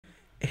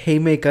Hey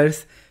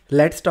makers,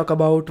 let's talk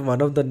about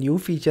one of the new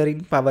feature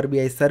in Power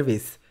BI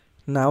service.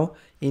 Now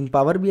in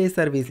Power BI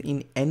service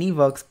in any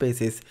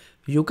workspaces,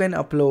 you can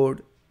upload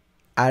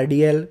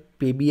RDL,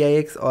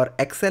 PBIX or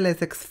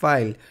XLSX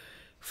file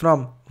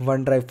from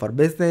OneDrive for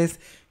Business,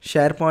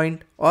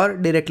 SharePoint or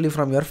directly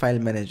from your file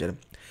manager.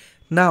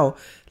 Now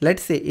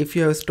let's say if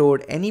you have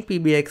stored any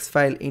PBIX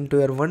file into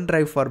your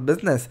OneDrive for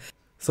Business.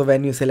 So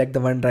when you select the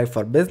OneDrive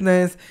for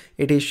Business,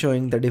 it is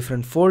showing the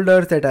different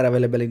folders that are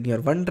available in your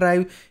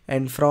OneDrive,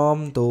 and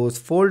from those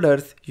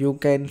folders you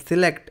can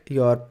select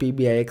your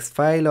PBIX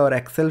file or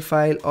Excel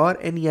file or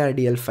any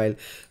RDL file.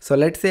 So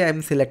let's say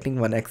I'm selecting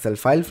one Excel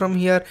file from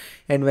here,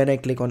 and when I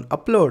click on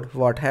upload,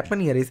 what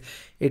happens here is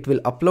it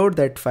will upload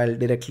that file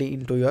directly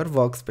into your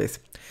workspace.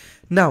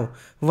 Now,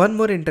 one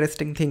more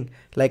interesting thing,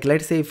 like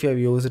let's say if you have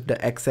used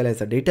the Excel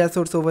as a data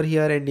source over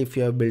here and if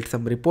you have built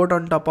some report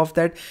on top of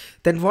that,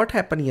 then what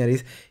happens here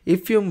is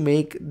if you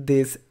make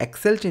this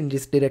Excel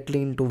changes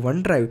directly into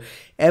OneDrive,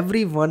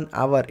 every 1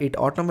 hour it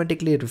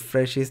automatically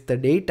refreshes the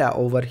data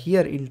over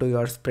here into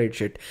your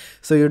spreadsheet.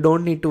 So you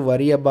don't need to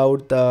worry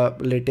about the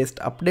latest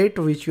update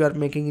which you are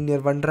making in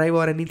your OneDrive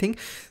or anything.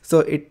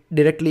 So it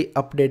directly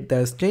updates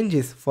those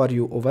changes for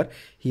you over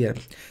here.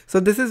 So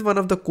this is one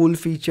of the cool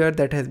feature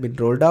that has been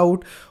rolled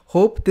out.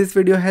 Hope this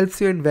video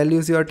helps you and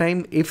values your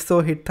time. If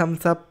so, hit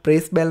thumbs up,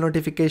 press bell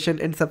notification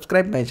and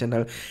subscribe my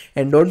channel.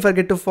 And don't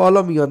forget to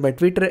follow me on my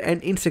Twitter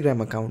and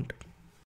Instagram account.